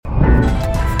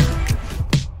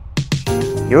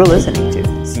You're listening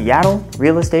to Seattle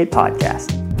Real Estate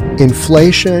Podcast.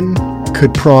 Inflation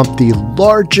could prompt the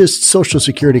largest Social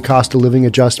Security cost of living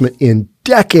adjustment in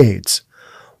decades.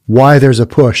 Why there's a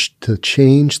push to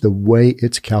change the way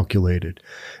it's calculated.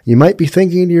 You might be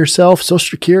thinking to yourself,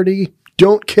 Social Security,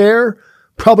 don't care.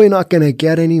 Probably not going to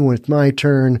get any when it's my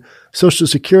turn. Social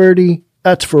Security,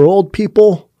 that's for old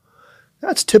people.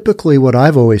 That's typically what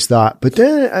I've always thought. But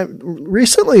then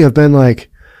recently I've been like,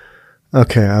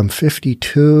 okay, I'm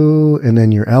 52 and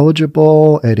then you're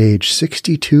eligible at age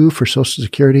 62 for Social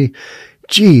Security.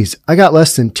 Geez, I got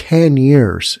less than 10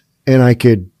 years and I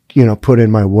could, put in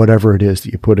my whatever it is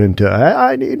that you put into,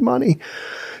 I need money.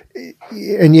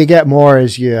 And you get more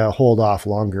as you hold off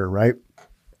longer, right?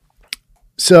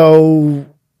 So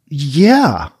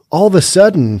yeah, all of a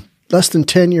sudden, less than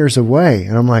 10 years away.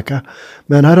 And I'm like,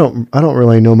 man, I don't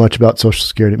really know much about Social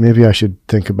Security. Maybe I should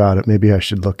think about it. Maybe I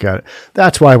should look at it.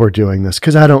 That's why we're doing this,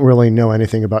 because I don't really know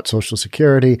anything about Social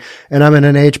Security. And I'm in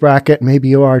an age bracket. Maybe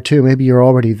you are too. Maybe you're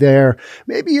already there.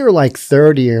 Maybe you're like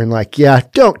 30 and like, yeah,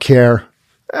 don't care.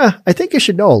 I think you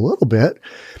should know a little bit.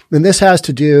 And this has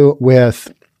to do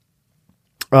with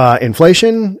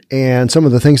inflation and some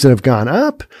of the things that have gone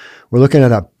up. We're looking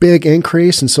at a big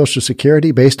increase in Social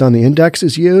Security based on the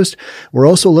indexes used. We're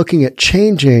also looking at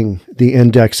changing the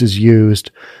indexes used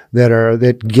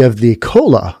that give the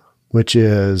COLA, which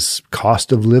is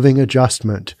cost of living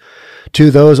adjustment,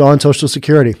 to those on Social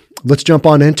Security. Let's jump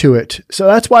on into it. So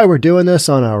that's why we're doing this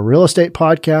on a real estate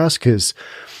podcast, because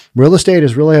real estate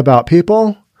is really about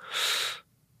people.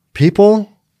 People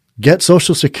get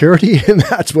Social Security, and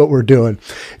that's what we're doing.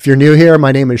 If you're new here,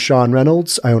 my name is Sean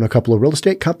Reynolds. I own a couple of real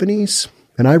estate companies,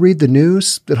 and I read the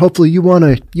news that hopefully you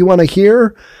want to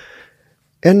hear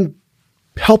and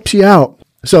helps you out.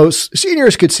 So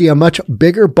seniors could see a much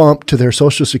bigger bump to their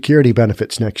Social Security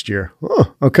benefits next year.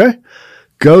 Oh, okay.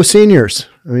 Go seniors.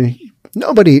 I mean,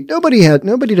 nobody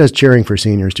does cheering for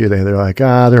seniors, do they? They're like,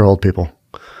 they're old people.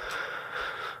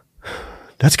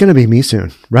 That's going to be me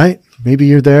soon, right? Maybe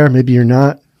you're there, maybe you're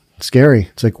not. Scary.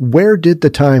 It's like, where did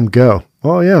the time go?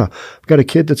 Oh yeah, I've got a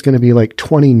kid that's going to be like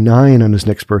 29 on his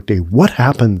next birthday. What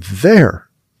happened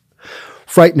there?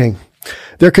 Frightening.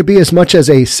 There could be as much as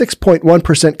a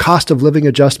 6.1% cost of living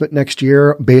adjustment next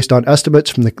year based on estimates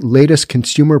from the latest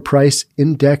Consumer Price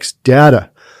Index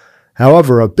data.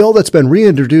 However, a bill that's been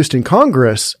reintroduced in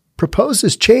Congress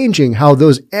proposes changing how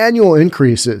those annual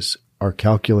increases are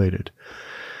calculated.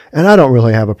 And I don't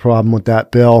really have a problem with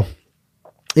that bill.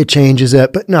 It changes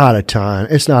it, but not a ton.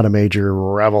 It's not a major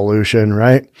revolution,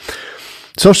 right?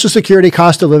 Social Security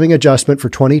cost of living adjustment for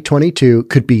 2022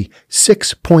 could be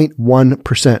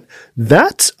 6.1%.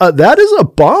 That is a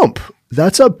bump.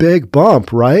 That's a big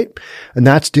bump, right? And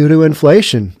that's due to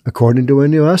inflation, according to a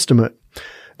new estimate.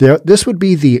 This would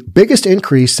be the biggest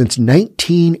increase since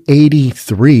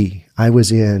 1983. I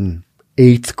was in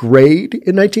 8th grade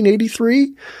in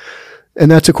 1983. And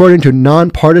that's according to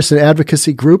nonpartisan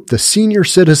advocacy group, the Senior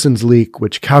Citizens League,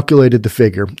 which calculated the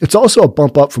figure. It's also a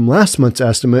bump up from last month's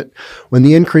estimate when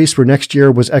the increase for next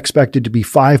year was expected to be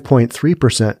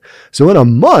 5.3%. So in a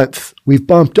month, we've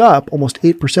bumped up almost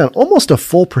 8%, almost a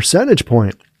full percentage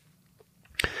point.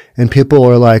 And people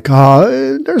are like,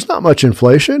 there's not much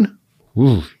inflation.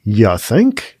 Ooh, you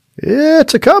think?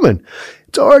 It's a-coming.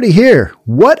 It's already here.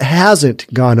 What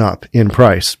hasn't gone up in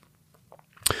price?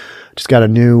 Just got a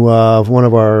new, one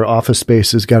of our office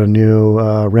spaces got a new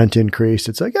rent increase.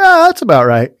 It's like, that's about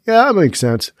right. Yeah, that makes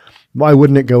sense. Why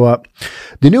wouldn't it go up?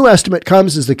 The new estimate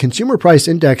comes as the Consumer Price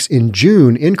Index in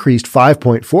June increased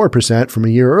 5.4% from a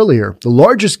year earlier, the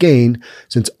largest gain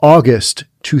since August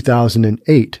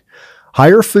 2008.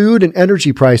 Higher food and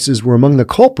energy prices were among the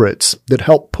culprits that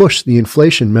helped push the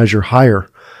inflation measure higher.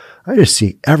 I just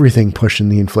see everything pushing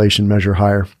the inflation measure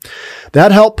higher.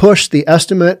 That helped push the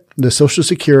estimate, the Social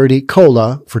Security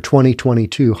COLA for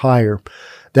 2022 higher.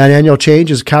 That annual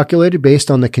change is calculated based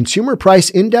on the Consumer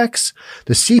Price Index,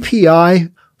 the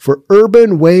CPI for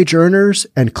urban wage earners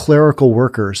and clerical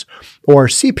workers, or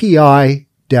CPI-W.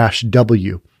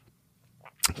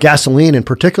 Gasoline, and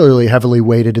particularly heavily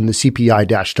weighted in the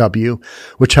CPI-W,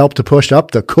 which helped to push up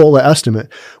the COLA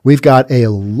estimate. We've got a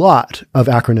lot of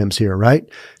acronyms here, right?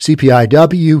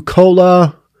 CPI-W,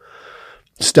 COLA,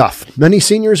 stuff. Many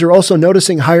seniors are also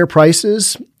noticing higher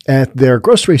prices at their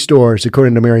grocery stores,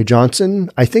 according to Mary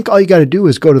Johnson. I think all you got to do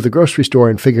is go to the grocery store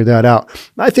and figure that out.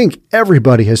 I think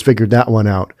everybody has figured that one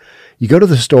out. You go to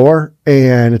the store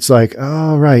and it's like,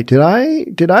 oh, right. Did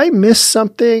I miss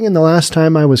something in the last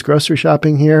time I was grocery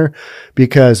shopping here?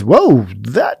 Because, whoa,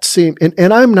 that seemed,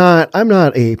 and I'm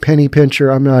not a penny pincher.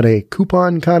 I'm not a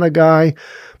coupon kind of guy,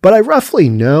 but I roughly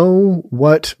know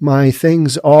what my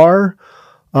things are.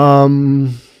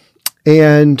 And,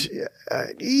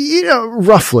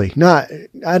 roughly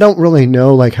I don't really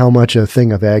know like how much a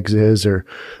thing of eggs is or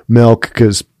milk,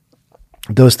 because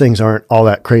those things aren't all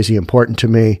that crazy important to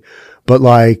me. But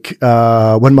like,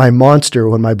 when my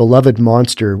beloved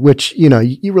Monster, which,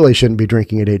 you really shouldn't be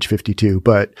drinking at age 52,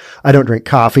 but I don't drink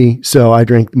coffee. So I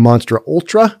drink Monster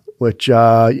Ultra, which,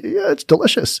 it's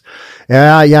delicious.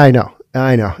 Yeah, I know.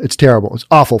 It's terrible. It's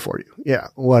awful for you. Yeah,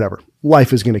 whatever.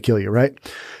 Life is going to kill you, right?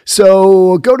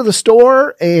 So go to the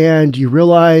store and you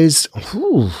realize,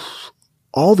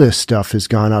 all this stuff has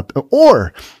gone up.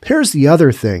 Or here's the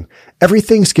other thing.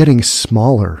 Everything's getting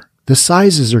smaller. The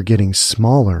sizes are getting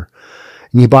smaller.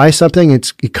 And you buy something,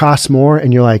 it costs more,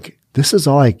 and you're like, this is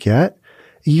all I get?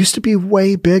 It used to be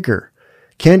way bigger.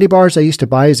 Candy bars I used to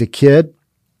buy as a kid,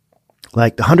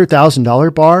 like the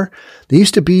 $100,000 bar, they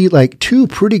used to be like 2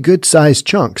 pretty good sized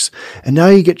chunks. And now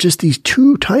you get just these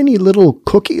 2 tiny little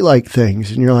cookie like things.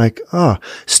 And you're like,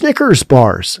 Snickers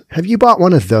bars. Have you bought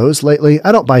one of those lately?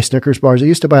 I don't buy Snickers bars. I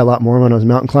used to buy a lot more when I was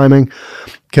mountain climbing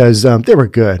because they were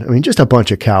good. I mean, just a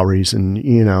bunch of calories and,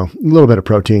 a little bit of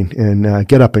protein and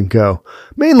get up and go.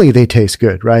 Mainly they taste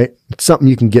good, right? It's something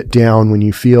you can get down when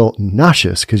you feel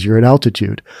nauseous because you're at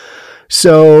altitude.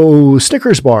 So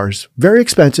Snickers bars, very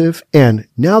expensive, and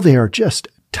now they are just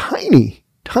tiny.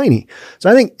 So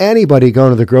I think anybody going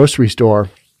to the grocery store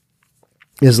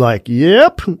is like,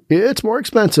 yep, it's more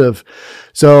expensive.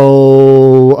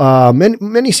 So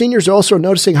many seniors are also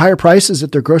noticing higher prices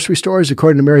at their grocery stores,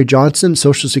 according to Mary Johnson,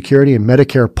 Social Security and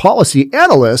Medicare policy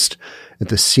analyst at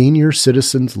the Senior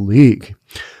Citizens League.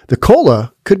 The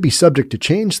COLA could be subject to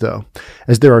change, though,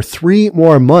 as there are 3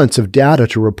 more months of data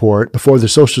to report before the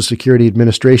Social Security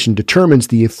Administration determines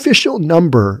the official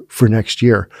number for next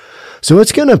year. So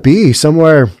it's going to be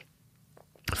somewhere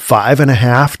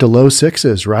 5.5 to low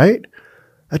 6s, right?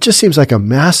 That just seems like a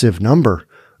massive number.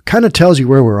 Kind of tells you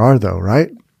where we are, though, right?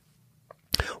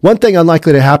 One thing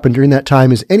unlikely to happen during that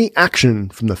time is any action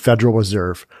from the Federal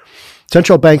Reserve.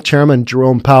 Central Bank Chairman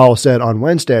Jerome Powell said on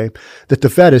Wednesday that the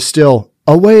Fed is still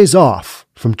a ways off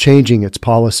from changing its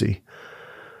policy.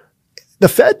 The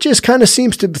Fed just kind of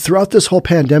seems to, throughout this whole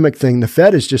pandemic thing, the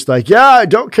Fed is just like, yeah, I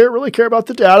don't really care about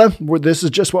the data. This is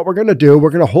just what we're going to do.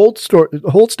 We're going to hold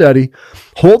steady,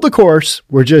 hold the course.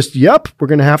 We're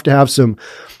going to have some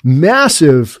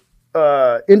massive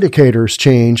indicators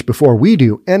change before we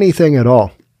do anything at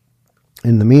all.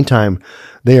 In the meantime,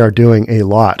 they are doing a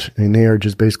lot, and they are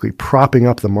just basically propping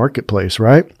up the marketplace,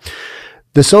 right?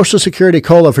 The Social Security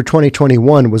COLA for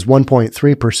 2021 was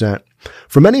 1.3%.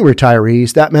 For many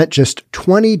retirees, that meant just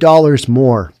 $20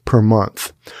 more per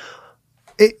month.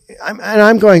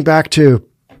 I'm going back to,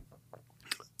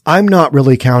 I'm not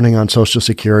really counting on Social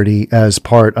Security as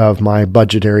part of my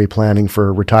budgetary planning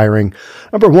for retiring.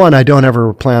 Number one, I don't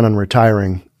ever plan on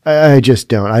retiring. I just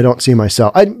don't. I don't see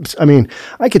myself. I mean,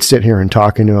 I could sit here and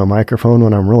talk into a microphone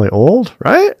when I'm really old,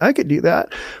 right? I could do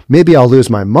that. Maybe I'll lose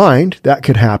my mind. That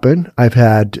could happen. I've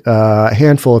had a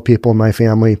handful of people in my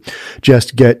family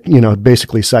just get,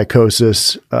 basically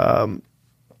psychosis,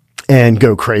 and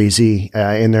go crazy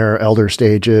in their elder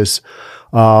stages.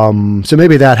 So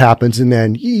maybe that happens, and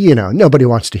then, nobody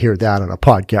wants to hear that on a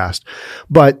podcast.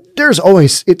 But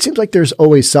it seems like there's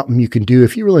always something you can do.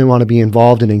 If you really want to be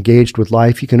involved and engaged with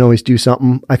life, you can always do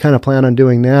something. I kind of plan on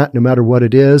doing that no matter what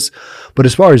it is. But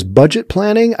as far as budget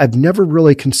planning, I've never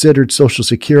really considered Social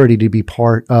Security to be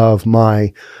part of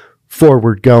my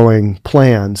forward going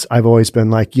plans. I've always been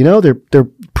like, there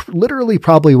literally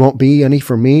probably won't be any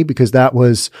for me, because that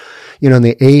was, in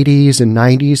the 80s and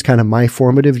 90s, kind of my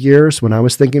formative years when I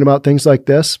was thinking about things like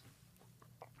this.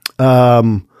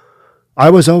 I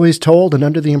was always told and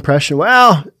under the impression,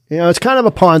 well, it's kind of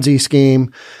a Ponzi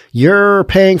scheme. You're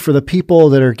paying for the people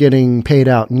that are getting paid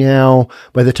out now.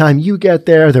 By the time you get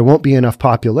there, there won't be enough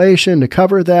population to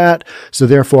cover that. So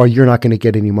therefore, you're not going to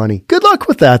get any money. Good luck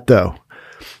with that, though.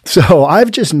 So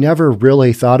I've just never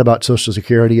really thought about Social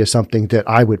Security as something that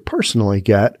I would personally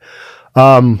get.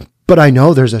 But I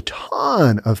know there's a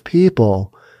ton of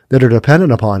people that are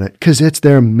dependent upon it because it's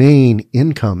their main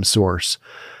income source.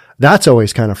 That's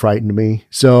always kind of frightened me.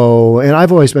 So, and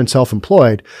I've always been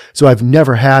self-employed. So I've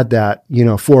never had that,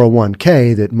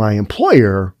 401k that my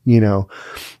employer,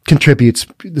 contributes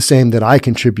the same that I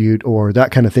contribute or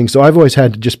that kind of thing. So I've always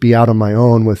had to just be out on my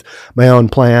own with my own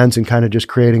plans and kind of just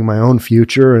creating my own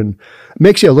future, and it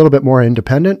makes you a little bit more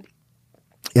independent.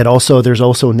 There's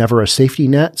also never a safety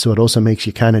net. So it also makes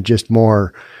you kind of just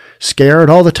more scared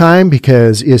all the time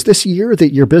because is this year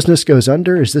that your business goes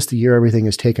under? Is this the year everything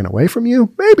is taken away from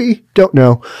you? Maybe. Don't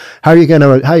know. How are you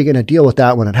going to deal with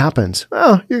that when it happens?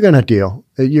 Well, you're going to deal.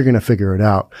 You're going to figure it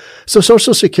out. So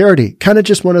Social Security, kind of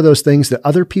just one of those things that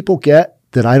other people get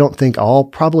that I don't think I'll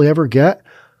probably ever get.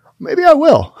 Maybe I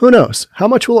will. Who knows? How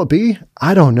much will it be?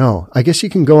 I don't know. I guess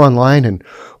you can go online and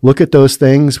look at those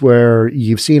things where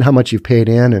you've seen how much you've paid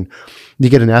in and you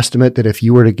get an estimate that if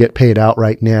you were to get paid out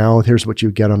right now, here's what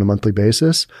you get on a monthly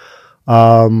basis.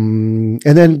 And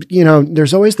then,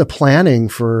 there's always the planning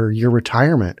for your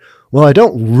retirement. Well, I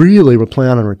don't really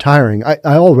plan on retiring. I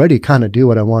already kind of do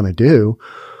what I want to do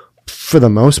for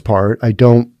the most part. I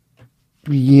don't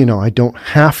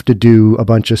have to do a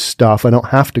bunch of stuff. I don't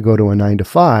have to go to a 9 to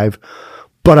 5,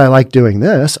 but I like doing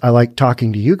this. I like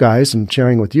talking to you guys and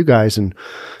sharing with you guys and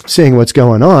seeing what's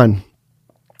going on.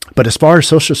 But as far as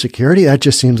Social Security, that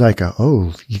just seems like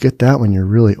you get that when you're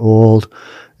really old.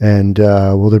 And,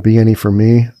 will there be any for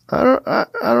me? I don't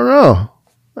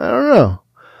know.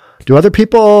 Do other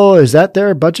people, is that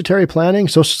their budgetary planning?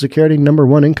 Social Security, number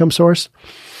one income source?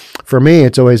 For me,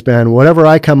 it's always been whatever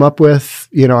I come up with.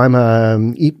 I'm a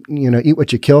eat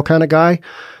what you kill kind of guy.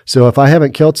 So if I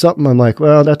haven't killed something, I'm like,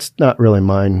 well, that's not really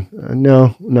mine.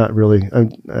 No, not really.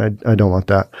 I don't want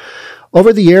that.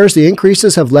 Over the years, the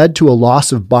increases have led to a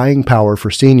loss of buying power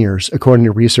for seniors, according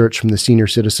to research from the Senior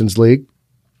Citizens League.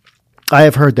 I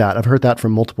have heard that. I've heard that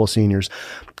from multiple seniors.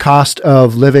 Cost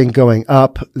of living going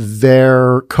up,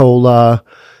 their COLA,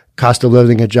 cost of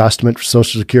living adjustment for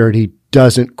Social Security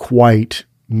doesn't quite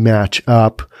match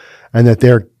up, and that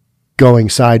they're going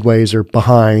sideways or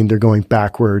behind, they're going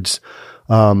backwards,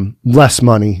 less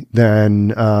money than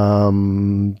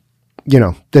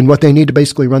what they need to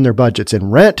basically run their budgets.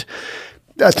 And rent,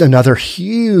 that's another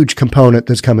huge component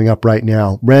that's coming up right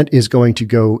now. Rent is going to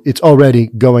go, it's already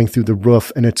going through the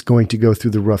roof, and it's going to go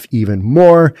through the roof even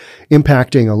more,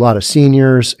 impacting a lot of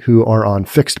seniors who are on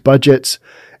fixed budgets,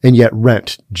 and yet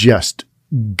rent just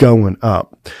going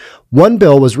up. One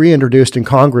bill was reintroduced in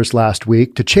Congress last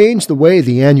week to change the way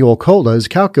the annual COLA is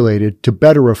calculated to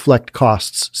better reflect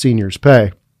costs seniors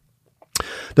pay.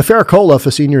 The Fair COLA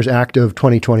for Seniors Act of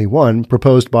 2021,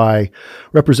 proposed by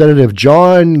Representative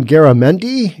John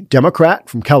Garamendi, Democrat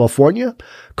from California,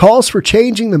 calls for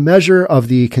changing the measure of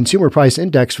the Consumer Price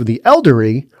Index for the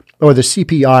elderly, or the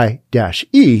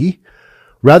CPI-E,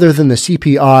 rather than the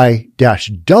CPI-W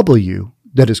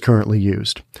that is currently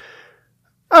used.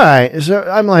 All right, so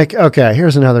I'm like, okay,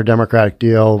 here's another Democratic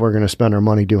deal. We're going to spend our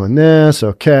money doing this.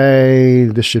 Okay,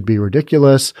 this should be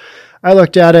ridiculous. I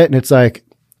looked at it and it's like,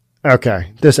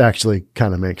 okay, this actually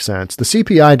kind of makes sense. The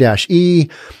CPI-E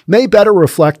may better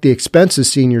reflect the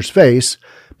expenses seniors face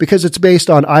because it's based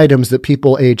on items that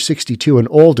people age 62 and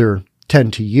older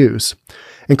tend to use,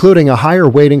 including a higher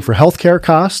weighting for healthcare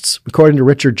costs, according to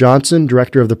Richard Johnson,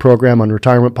 director of the program on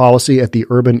retirement policy at the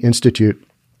Urban Institute.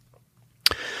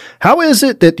 How is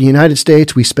it that the United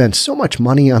States, we spend so much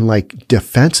money on like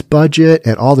defense budget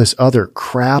and all this other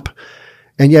crap,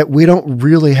 and yet we don't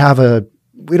really have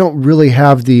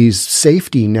these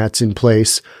safety nets in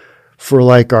place for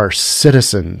like our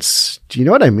citizens? Do you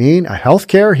know what I mean? A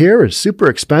healthcare here is super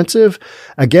expensive.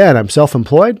 Again, I'm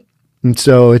self-employed, and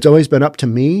so it's always been up to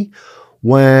me.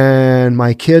 When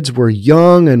my kids were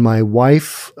young and my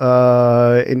wife,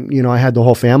 I had the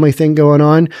whole family thing going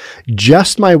on,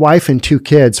 just my wife and 2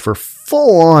 kids for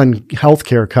full on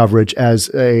healthcare coverage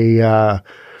as a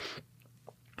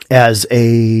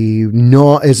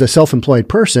self-employed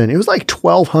person, it was like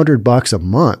 $1,200 a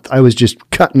month. I was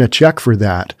just cutting a check for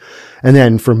that. And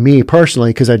then for me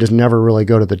personally, cause I just never really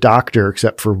go to the doctor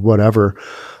except for whatever.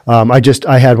 I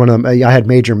had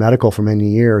major medical for many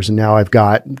years, and now I've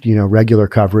got, regular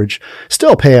coverage,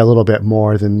 still pay a little bit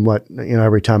more than what,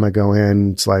 every time I go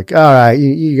in, it's like, all right,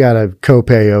 you got to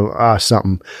copay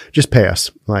something, just pay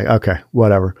us. Like, okay,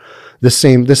 whatever. This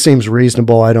seems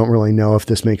reasonable. I don't really know if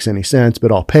this makes any sense,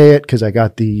 but I'll pay it because I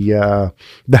got the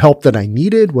help that I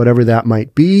needed, whatever that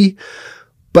might be.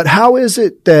 But how is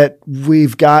it that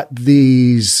we've got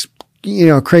these,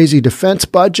 crazy defense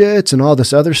budgets and all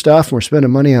this other stuff, and we're spending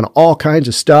money on all kinds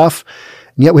of stuff,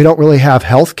 and yet we don't really have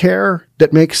health care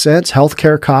that makes sense?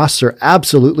 Healthcare costs are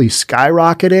absolutely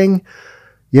skyrocketing.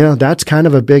 That's kind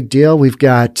of a big deal. We've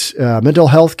got mental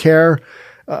health care.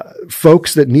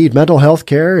 Folks that need mental health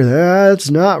care,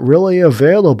 that's not really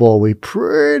available. We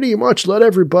pretty much let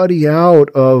everybody out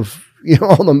of,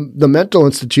 all the mental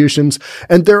institutions,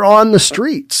 and they're on the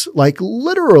streets. Like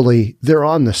literally, they're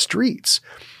on the streets.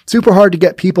 Super hard to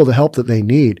get people the help that they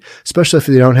need, especially if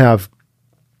they don't have,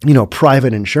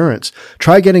 private insurance.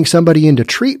 Try getting somebody into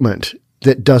treatment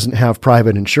that doesn't have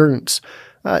private insurance.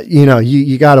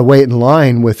 you got to wait in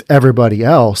line with everybody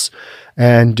else.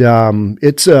 And,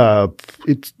 it's a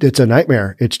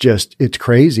nightmare. It's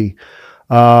crazy.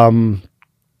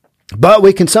 But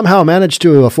we can somehow manage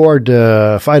to afford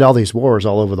to fight all these wars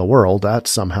all over the world. That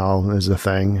somehow is a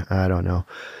thing. I don't know.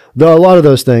 Though a lot of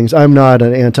those things, I'm not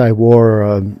an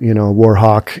anti-war, war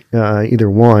hawk, either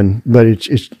one, but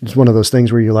it's one of those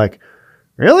things where you're like,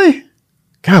 really?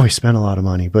 God, we spend a lot of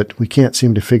money, but we can't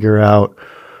seem to figure out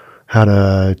how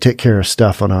to take care of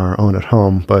stuff on our own at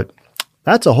home. But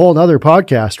that's a whole nother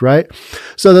podcast, right?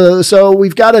 So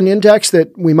we've got an index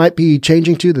that we might be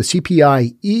changing to the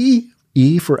CPI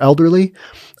E for elderly.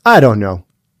 I don't know.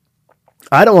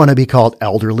 I don't want to be called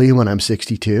elderly when I'm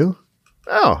 62.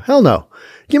 Oh, hell no.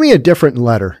 Give me a different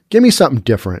letter. Give me something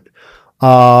different.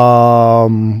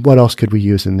 What else could we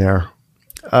use in there?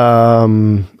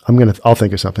 I'll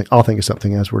think of something. I'll think of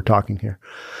something as we're talking here.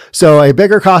 So a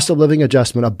bigger cost of living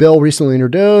adjustment, a bill recently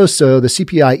introduced. So the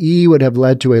CPIE would have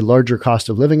led to a larger cost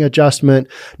of living adjustment.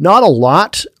 Not a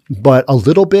lot, but a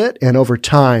little bit. And over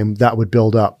time that would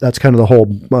build up. That's kind of the whole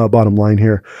bottom line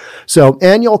here. So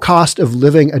annual cost of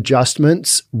living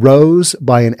adjustments rose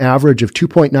by an average of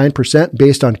 2.9%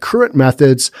 based on current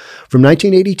methods from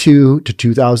 1982 to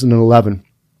 2011.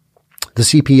 The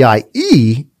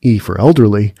CPIE, E for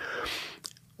elderly.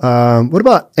 What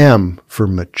about M for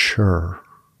mature?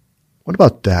 What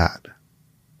about that?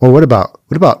 Or what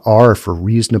about R for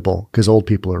reasonable? Because old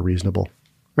people are reasonable,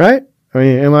 right? I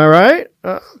mean, am I right?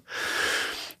 The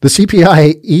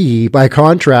CPIE, by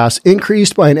contrast,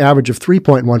 increased by an average of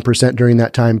 3.1% during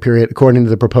that time period, according to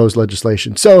the proposed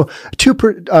legislation. So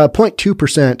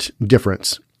 0.2%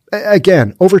 difference.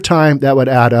 Again, over time, that would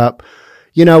add up.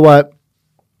 You know what?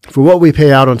 For what we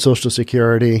pay out on Social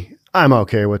Security, I'm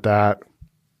okay with that.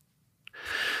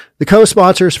 The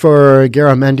co-sponsors for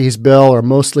Garamendi's bill are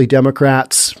mostly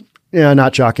Democrats. Yeah,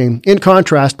 not shocking. In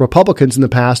contrast, Republicans in the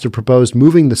past have proposed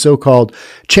moving the so-called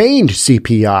chained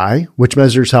CPI, which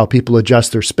measures how people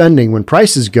adjust their spending when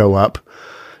prices go up.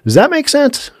 Does that make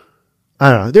sense?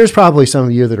 I don't know. There's probably some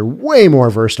of you that are way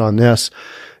more versed on this.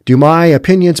 Do my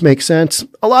opinions make sense?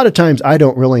 A lot of times I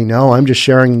don't really know. I'm just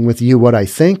sharing with you what I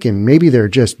think, and maybe they're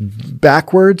just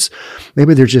backwards.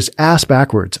 Maybe they're just ass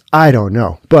backwards. I don't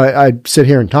know. But I sit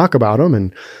here and talk about them,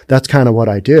 and that's kind of what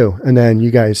I do. And then you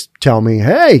guys tell me,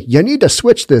 hey, you need to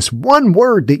switch this one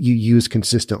word that you use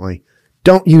consistently.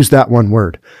 Don't use that one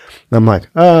word. I'm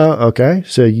like, okay.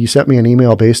 So you sent me an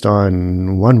email based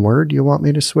on one word you want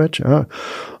me to switch? All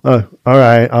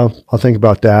right. I'll think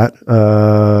about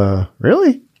that.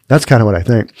 Really? That's kind of what I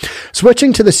think.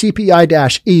 Switching to the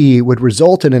CPI-E would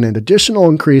result in an additional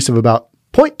increase of about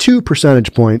 0.2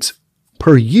 percentage points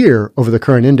per year over the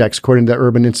current index, according to the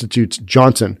Urban Institute's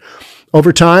Johnson.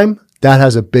 Over time, that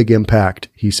has a big impact,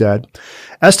 he said.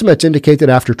 Estimates indicate that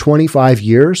after 25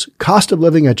 years, cost of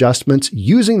living adjustments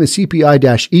using the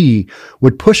CPI-E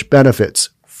would push benefits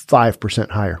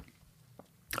 5% higher.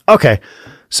 Okay,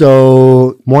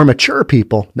 so more mature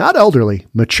people, not elderly,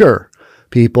 mature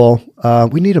people,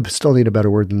 we still need a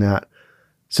better word than that.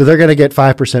 So they're going to get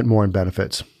 5% more in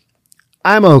benefits.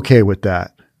 I'm okay with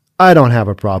that. I don't have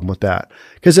a problem with that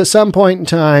because at some point in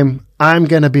time, I'm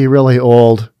going to be really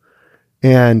old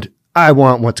and I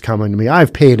want what's coming to me.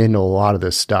 I've paid into a lot of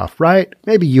this stuff, right?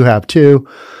 Maybe you have too.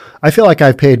 I feel like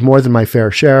I've paid more than my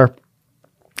fair share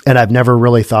and I've never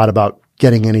really thought about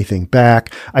getting anything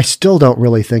back. I still don't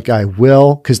really think I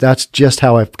will because that's just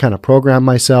how I've kind of programmed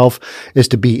myself is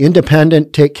to be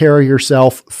independent, take care of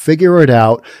yourself, figure it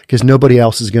out because nobody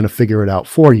else is going to figure it out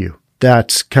for you.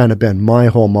 That's kind of been my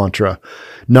whole mantra.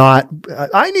 Not,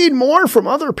 I need more from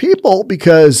other people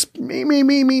because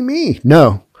me.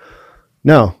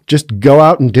 No, just go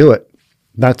out and do it.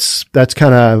 That's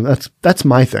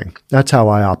my thing. That's how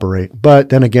I operate. But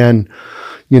then again,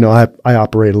 I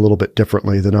operate a little bit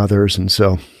differently than others. And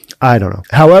so I don't know.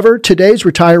 However, today's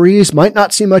retirees might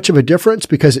not see much of a difference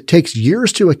because it takes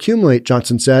years to accumulate,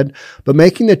 Johnson said, but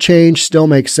making the change still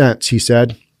makes sense, he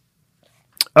said.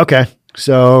 Okay.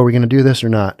 So are we going to do this or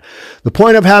not? The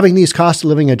point of having these cost of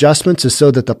living adjustments is so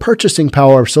that the purchasing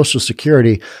power of Social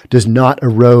Security does not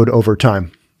erode over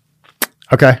time.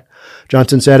 Okay.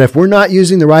 Johnson said, if we're not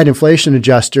using the right inflation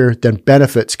adjuster, then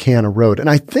benefits can erode. And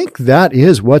I think that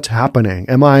is what's happening.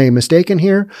 Am I mistaken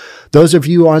here? Those of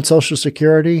you on Social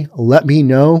Security, let me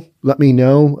know.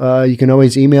 You can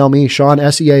always email me, Sean,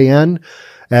 SEAN,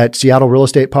 at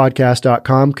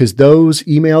SeattleRealEstatePodcast.com, because those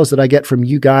emails that I get from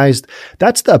you guys,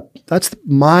 that's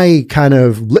my kind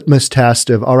of litmus test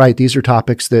of, all right, these are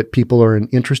topics that people are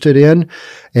interested in,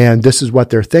 and this is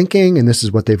what they're thinking, and this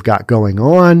is what they've got going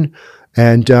on.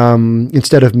 And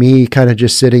instead of me kind of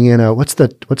just sitting in a, what's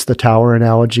the tower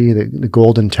analogy, the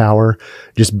golden tower,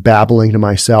 just babbling to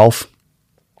myself.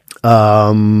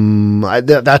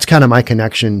 That's kind of my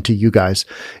connection to you guys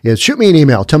is shoot me an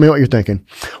email. Tell me what you're thinking.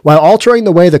 While altering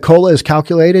the way the COLA is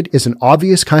calculated is an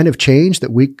obvious kind of change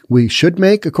that we should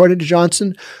make, according to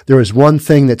Johnson, there is one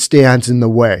thing that stands in the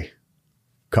way: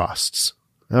 costs.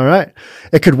 All right.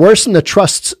 It could worsen the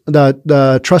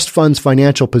trust fund's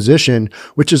financial position,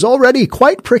 which is already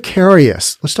quite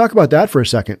precarious. Let's talk about that for a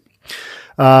second.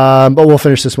 But we'll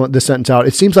finish this sentence out.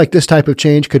 It seems like this type of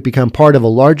change could become part of a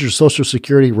larger Social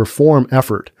Security reform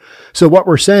effort. So what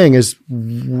we're saying is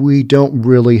we don't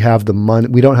really have the money.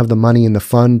 We don't have the money in the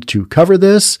fund to cover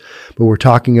this, but we're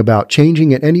talking about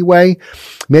changing it anyway.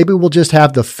 Maybe we'll just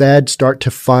have the Fed start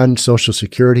to fund Social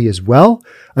Security as well.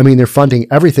 I mean, they're funding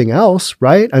everything else,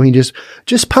 right? I mean,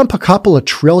 just pump a couple of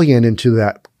trillion into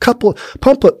that. Pump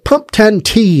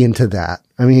 10T into that.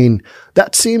 I mean,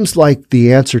 that seems like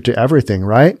the answer to everything,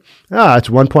 right? It's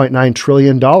 $1.9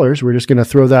 trillion. We're just going to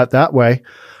throw that way,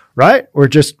 right? We're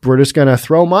just going to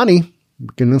throw money.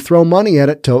 We're going to throw money at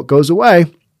it till it goes away.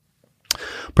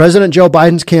 President Joe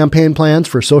Biden's campaign plans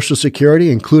for Social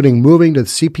Security, including moving to the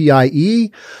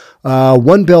CPIE,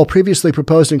 one bill previously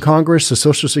proposed in Congress, the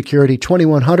Social Security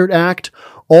 2100 Act,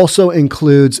 also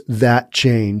includes that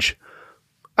change.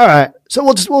 All right. So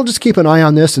we'll just keep an eye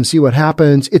on this and see what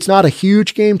happens. It's not a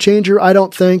huge game changer, I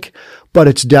don't think, but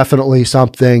it's definitely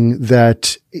something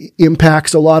that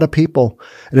impacts a lot of people.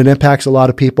 And it impacts a lot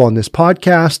of people on this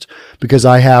podcast because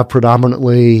I have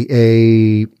predominantly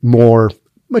a more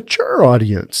mature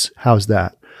audience. How's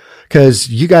that? Because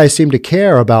you guys seem to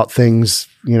care about things,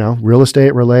 real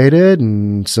estate related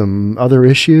and some other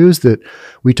issues that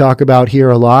we talk about here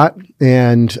a lot.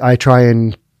 And I try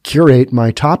and curate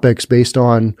my topics based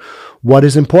on what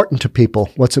is important to people,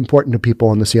 what's important to people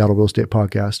on the Seattle Real Estate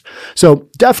Podcast. So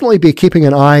definitely be keeping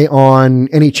an eye on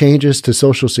any changes to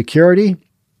Social Security.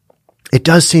 It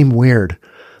does seem weird.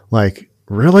 Like,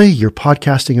 really? You're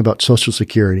podcasting about Social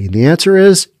Security? And the answer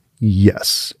is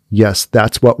yes. Yes,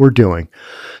 that's what we're doing.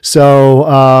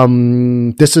 So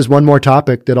this is one more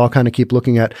topic that I'll kind of keep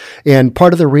looking at. And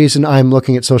part of the reason I'm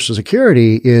looking at Social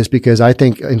Security is because I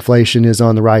think inflation is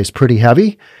on the rise pretty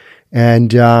heavy.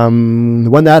 And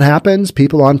when that happens,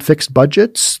 people on fixed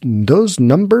budgets, those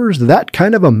numbers, that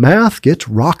kind of a math gets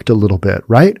rocked a little bit,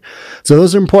 right? So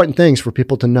those are important things for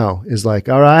people to know is like,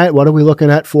 all right, what are we looking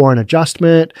at for an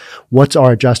adjustment? What's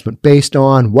our adjustment based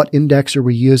on? What index are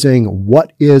we using?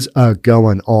 What is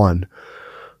going on?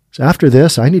 So after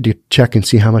this, I need to check and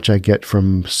see how much I get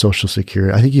from Social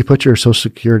Security. I think you put your Social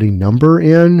Security number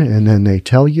in and then they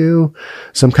tell you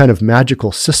some kind of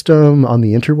magical system on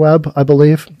the interweb, I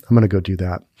believe. I'm going to go do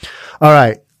that. All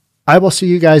right. I will see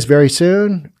you guys very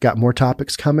soon. Got more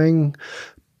topics coming.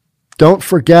 Don't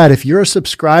forget, if you're a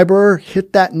subscriber,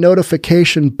 hit that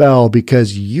notification bell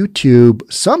because YouTube,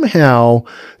 somehow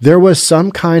there was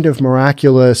some kind of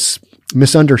miraculous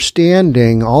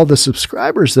misunderstanding. All the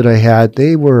subscribers that I had,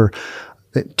 they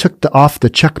took off the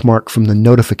check mark from the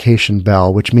notification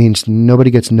bell, which means nobody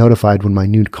gets notified when my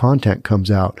new content comes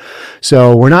out.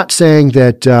 So we're not saying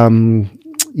that,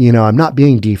 I'm not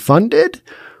being defunded,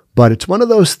 but it's one of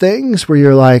those things where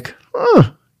you're like,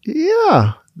 oh,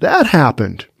 yeah, that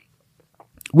happened.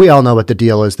 We all know what the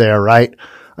deal is there, right?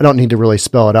 I don't need to really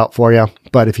spell it out for you,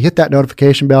 but if you hit that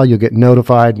notification bell, you'll get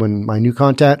notified when our new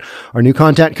content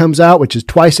comes out, which is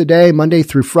twice a day, Monday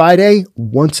through Friday,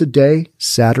 once a day,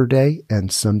 Saturday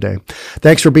and Sunday.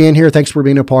 Thanks for being here. Thanks for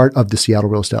being a part of the Seattle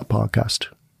Real Estate Podcast.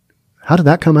 How did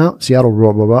that come out? Seattle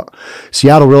Real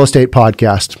Estate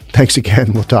Podcast. Thanks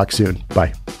again. We'll talk soon.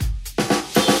 Bye.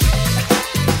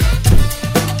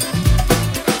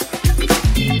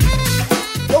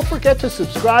 Don't forget to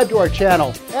subscribe to our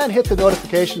channel and hit the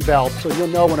notification bell so you'll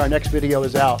know when our next video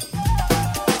is out.